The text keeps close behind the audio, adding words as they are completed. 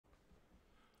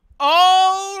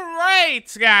All right,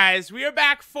 guys, we are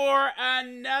back for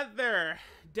another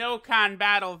Dokkan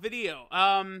battle video.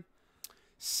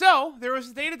 So there was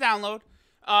a data download.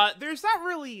 There's not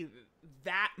really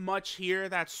that much here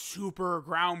that's super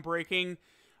groundbreaking,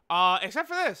 except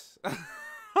for this.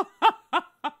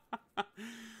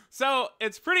 So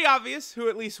it's pretty obvious who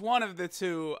at least one of the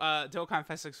two Dokkan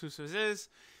Fest exclusives is.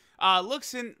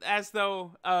 Looks as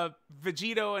though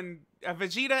Vegeta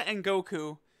and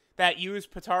Goku that use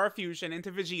Potara Fusion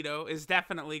into Vegito is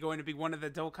definitely going to be one of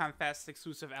the Dokkan Fest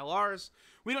exclusive LRs.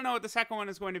 We don't know what the second one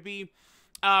is going to be.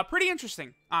 Pretty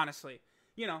interesting, honestly.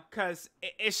 You know, because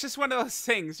it's just one of those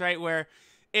things, right, where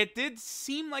it did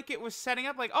seem like it was setting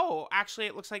up like, oh, actually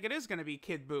it looks like it is going to be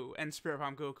Kid Buu and Spirit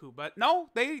Bomb Goku. But no,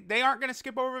 they aren't going to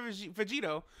skip over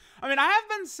Vegito. I mean, I have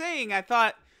been saying I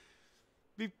thought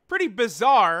it'd be pretty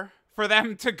bizarre for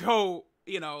them to go,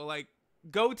 you know, like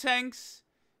Gotenks,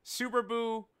 Super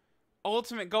Buu,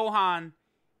 Ultimate Gohan,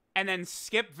 and then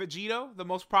skip Vegito, the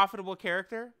most profitable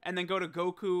character, and then go to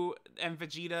Goku and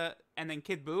Vegeta and then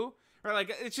Kid Buu. Or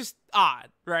like, it's just odd,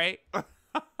 right?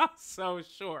 So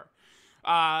sure.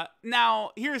 Now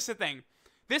here's the thing.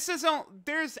 There's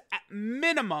at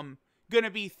minimum gonna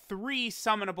be 3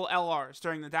 summonable LRs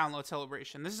during the download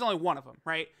celebration. This is only one of them,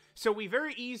 right? So we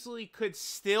very easily could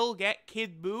still get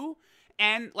Kid Buu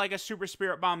and like a Super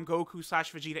Spirit Bomb Goku /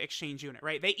 Vegeta exchange unit,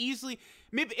 right? They easily,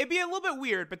 maybe it'd be a little bit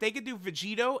weird, but they could do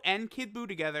Vegito and Kid Buu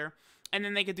together, and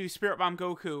then they could do Spirit Bomb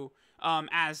Goku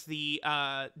as the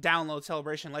download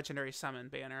celebration legendary summon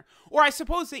banner. Or I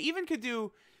suppose they could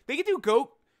do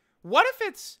what if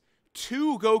it's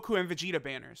 2 Goku and Vegeta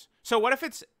banners? So what if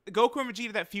it's Goku and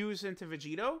Vegeta that fuse into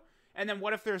Vegito, and then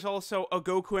what if there's also a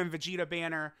Goku and Vegeta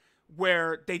banner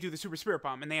where they do the Super Spirit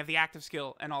Bomb and they have the active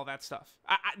skill and all that stuff?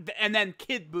 And then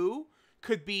Kid Buu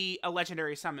could be a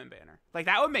legendary summon banner. Like,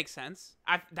 that would make sense.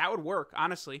 That would work,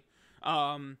 honestly.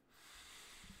 Would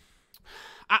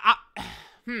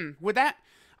that...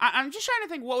 I'm just trying to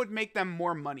think what would make them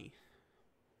more money.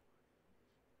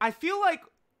 I feel like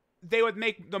they would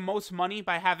make the most money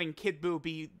by having Kid Buu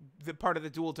be the part of the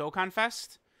dual Dokkan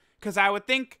Fest. Because I would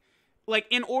think, like,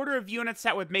 in order of units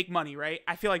that would make money, right?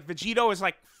 I feel like Vegito is,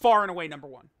 like, far and away number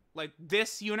 1. Like,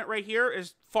 this unit right here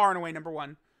is far and away number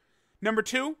 1. Number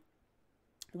 2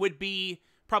 would be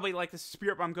probably, like, the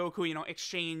Spirit Bomb Goku, you know,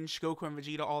 exchange Goku and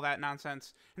Vegeta, all that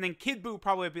nonsense. And then Kid Buu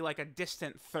probably would be, like, a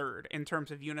distant third in terms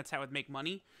of units that would make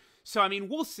money. So, I mean,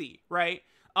 we'll see, right?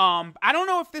 I don't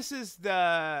know if this is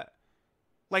the...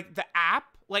 like, the app,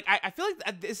 like, I feel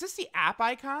like, is this the app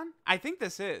icon? I think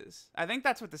this is. I think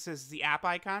that's what this is the app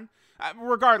icon.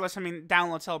 Regardless, I mean,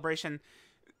 download celebration,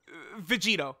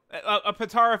 Vegito. A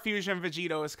Potara Fusion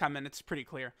Vegito is coming. It's pretty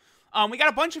clear. We got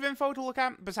a bunch of info to look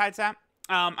at besides that.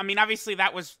 I mean, obviously,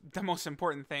 that was the most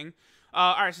important thing.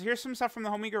 All right, so here's some stuff from the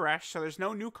Homie Garesh. So there's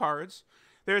no new cards.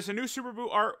 There's a new Super Buu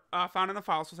art found in the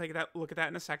files. So we'll take a look at that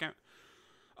in a second.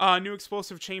 New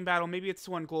explosive chain battle. Maybe it's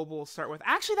the one Global will start with.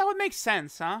 Actually, that would make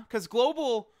sense, huh? Because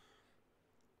Global...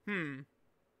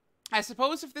 I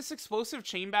suppose if this explosive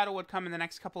chain battle would come in the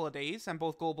next couple of days on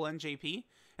both Global and JP,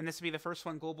 and this would be the first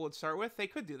one Global would start with, they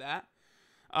could do that.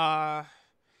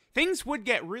 Things would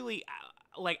get really,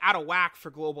 like, out of whack for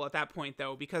Global at that point,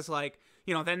 though, because, like,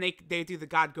 you know, then they do the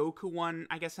God Goku one,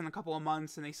 I guess, in a couple of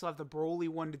months, and they still have the Broly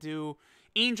one to do.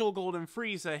 Angel Golden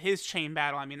Frieza, his chain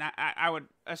battle, I mean, I would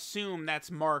assume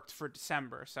that's marked for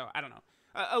December, so I don't know.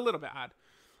 A little bit odd.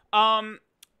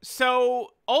 So,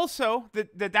 also, the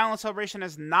download celebration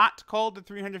is not called the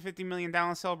 350 million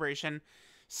download celebration.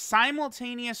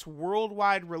 Simultaneous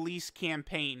worldwide release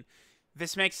campaign.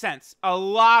 This makes sense. A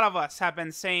lot of us have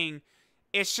been saying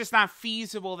it's just not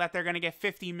feasible that they're going to get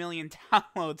 50 million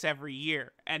downloads every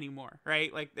year anymore,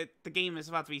 right? Like, the game is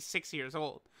about to be 6 years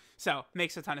old. So,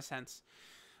 makes a ton of sense.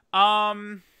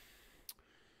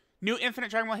 New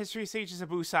Infinite Dragon Ball History stage is a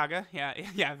Buu saga.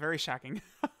 Yeah, very shocking.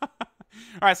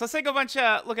 Alright, so let's take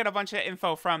look at a bunch of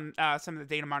info from some of the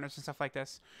data monitors and stuff like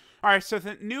this. Alright, so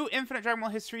the new Infinite Dragon Ball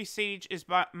History stage is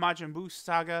Majin Buu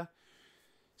saga.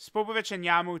 Spopovich and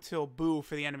Yamu till Buu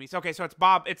for the enemies. Okay, so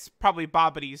it's probably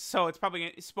Bobbity. So it's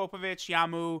probably Spopovich,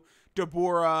 Yamu,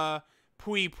 Dabura,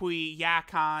 Pui,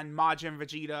 Yakan, Majin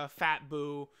Vegeta, Fat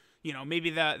Buu. You know, maybe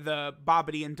the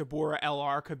Bobbity and Dabura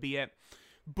LR could be it.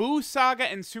 Buu Saga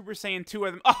and Super Saiyan 2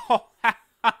 are them. Oh,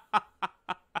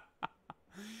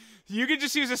 you could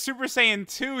just use a Super Saiyan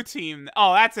 2 team.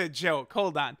 Oh, that's a joke.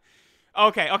 Hold on.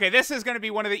 Okay, this is going to be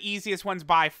one of the easiest ones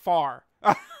by far.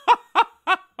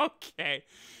 Okay.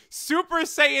 Super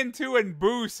Saiyan 2 and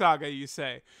Buu Saga, you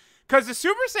say? Because the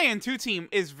Super Saiyan 2 team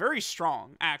is very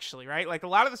strong, actually, right? Like, a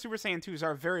lot of the Super Saiyan 2s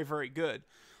are very, very good.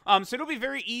 So it'll be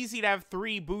very easy to have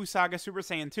 3 Buu Saga Super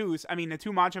Saiyan 2s. I mean, the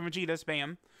 2 Majin Vegetas,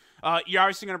 bam. You're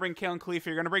obviously going to bring Kale and Khalifa.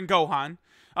 You're going to bring Gohan.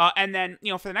 And then,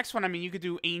 you know, for the next one, I mean, you could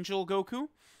do Angel Goku.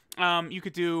 You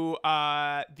could do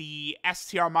the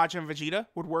STR Majin Vegeta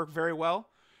would work very well.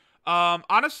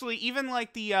 Honestly, even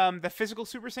like the physical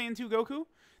Super Saiyan 2 Goku,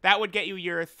 that would get you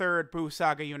your 3rd Buu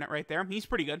Saga unit right there. He's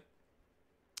pretty good.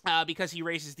 Because he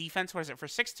raises defense, what is it, for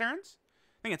 6 turns?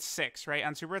 I think it's 6, right,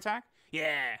 on super attack?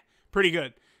 Yeah, pretty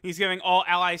good. He's giving all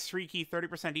allies 3 key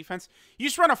 30% defense. You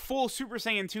just run a full Super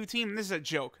Saiyan 2 team, and this is a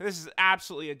joke. This is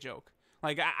absolutely a joke.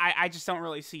 Like, I just don't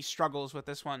really see struggles with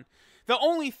this one. The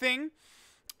only thing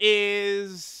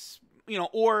is, you know,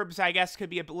 orbs, I guess, could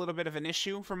be a little bit of an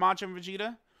issue for Majin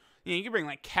Vegeta. You know, you can bring,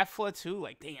 like, Kefla, too.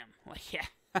 Like, damn. Like, yeah.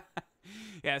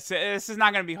 Yeah, so this is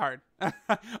not going to be hard.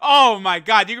 Oh, my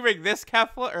God. You can bring this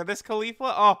Kefla or this Khalifa?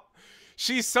 Oh,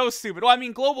 she's so stupid. Well, I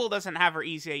mean, Global doesn't have her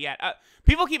EZA yet.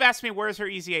 People keep asking me, where's her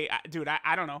EZA? Dude,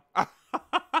 I don't know.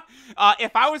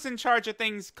 If I was in charge of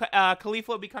things,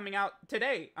 Khalifa would be coming out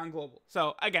today on Global.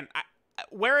 So, again,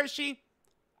 where is she?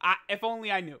 If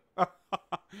only I knew.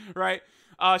 Right?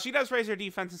 She does raise her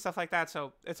defense and stuff like that,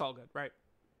 so it's all good, right?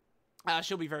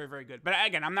 She'll be very, very good. But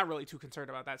again, I'm not really too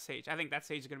concerned about that stage. I think that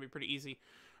stage is going to be pretty easy.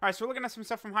 All right, so we're looking at some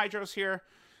stuff from Hydros here.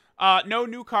 No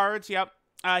new cards, yep.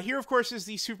 Here, of course, is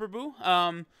the Super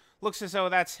Buu. Looks as though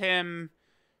that's him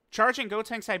charging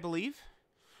Gotenks, I believe.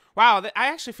 Wow, I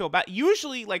actually feel bad.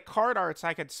 Usually, like, card arts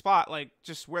I could spot, like,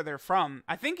 just where they're from.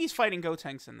 I think he's fighting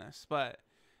Gotenks in this, but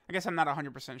I guess I'm not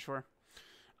 100% sure.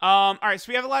 All right,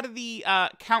 so we have a lot of the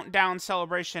countdown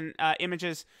celebration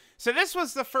images. So this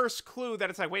was the first clue that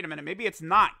it's like, wait a minute, maybe it's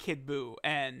not Kid Buu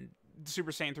and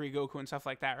Super Saiyan 3 Goku and stuff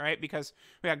like that, right? Because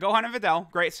we got Gohan and Videl,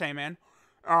 great Saiyaman.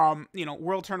 You know,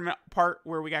 World Tournament part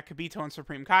where we got Kibito and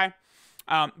Supreme Kai.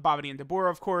 Babidi and Dabura,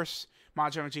 of course.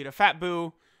 Majin Vegeta, Fat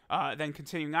Buu. Then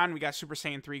continuing on, we got Super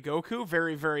Saiyan 3 Goku.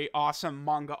 Very, very awesome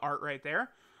manga art right there.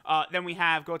 Then we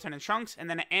have Goten and Trunks, and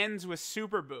then it ends with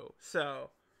Super Buu. So,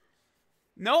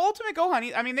 no Ultimate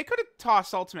Gohan. I mean, they could have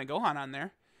tossed Ultimate Gohan on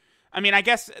there. I mean, I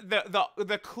guess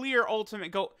the clear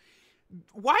Ultimate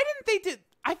Why didn't they do...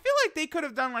 I feel like they could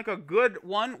have done, like, a good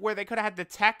one where they could have had the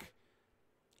Tech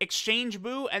Exchange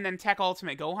Buu and then Tech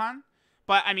Ultimate Gohan.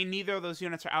 But, I mean, neither of those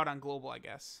units are out on Global, I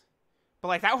guess. But,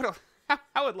 like, that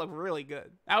would look really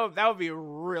good. That would be a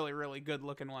really, really good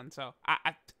looking one. So,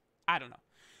 I don't know.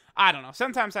 I don't know.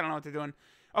 Sometimes I don't know what they're doing.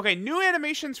 Okay, new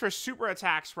animations for super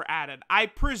attacks were added. I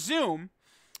presume...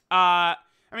 I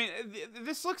mean,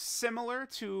 this looks similar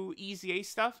to EZA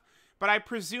stuff, but I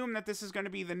presume that this is going to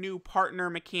be the new partner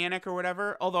mechanic or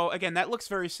whatever. Although, again, that looks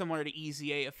very similar to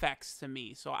EZA effects to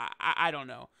me, so I don't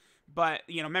know. But,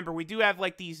 you know, remember, we do have,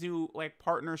 like, these new, like,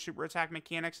 partner super attack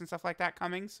mechanics and stuff like that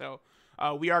coming, so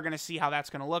we are going to see how that's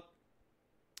going to look.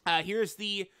 Here's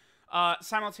the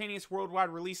simultaneous worldwide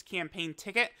release campaign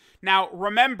ticket. Now,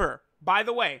 remember, by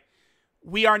the way,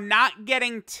 we are not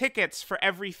getting tickets for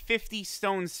every 50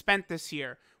 stones spent this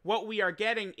year. What we are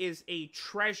getting is a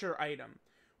treasure item.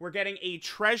 We're getting a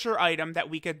treasure item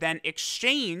that we could then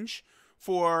exchange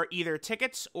for either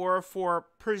tickets or for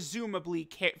presumably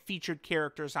featured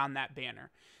characters on that banner.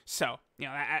 So, you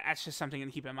know, that's just something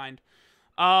to keep in mind.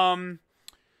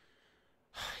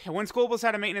 Once Global's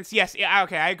out of maintenance, yes, yeah,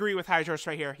 okay, I agree with Hydros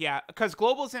right here. Yeah, because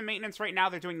Global's in maintenance right now.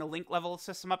 They're doing the link level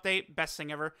system update. Best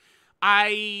thing ever.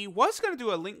 I was going to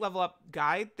do a link level up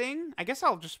guide thing. I guess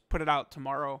I'll just put it out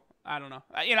tomorrow. I don't know.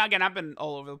 You know, again, I've been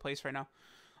all over the place right now.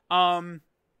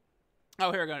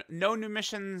 Oh, here we go. No new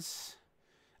missions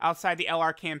outside the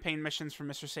LR campaign missions from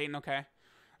Mr. Satan. Okay.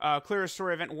 Clear a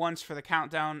story event once for the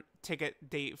countdown ticket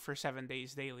date for 7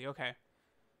 days daily. Okay.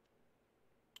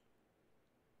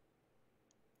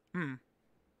 All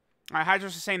right, Hydros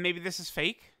is saying maybe this is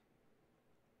fake.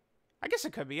 I guess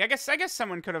it could be. I guess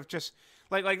someone could have just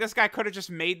like this guy could have just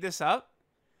made this up.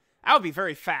 That would be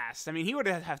very fast. I mean, he would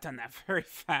have done that very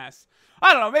fast.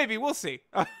 I don't know. Maybe we'll see.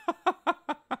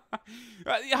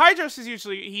 Hydros is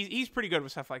usually he's pretty good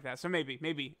with stuff like that. So maybe.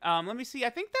 Let me see. I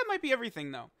think that might be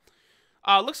everything though.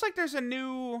 Looks like there's a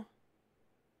new.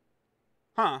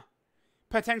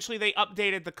 Potentially they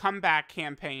updated the comeback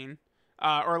campaign,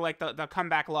 or like the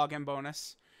comeback login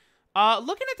bonus.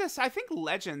 Looking at this, I think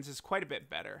Legends is quite a bit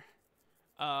better.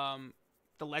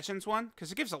 The Legends one,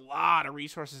 because it gives a lot of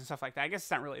resources and stuff like that. I guess it's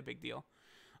not really a big deal.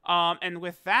 And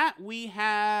with that, we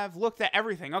have looked at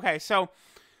everything. Okay, so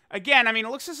again, I mean, it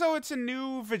looks as though it's a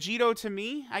new Vegito to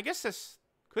me. I guess this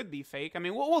could be fake. I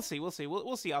mean, we'll see. We'll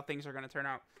see how things are going to turn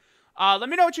out. Let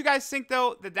me know what you guys think,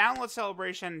 though. The download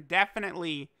celebration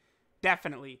definitely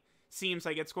seems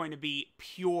like it's going to be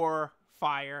pure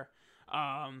fire.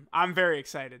 I'm very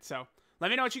excited. So let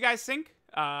me know what you guys think.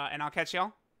 And I'll catch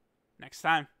y'all next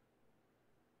time.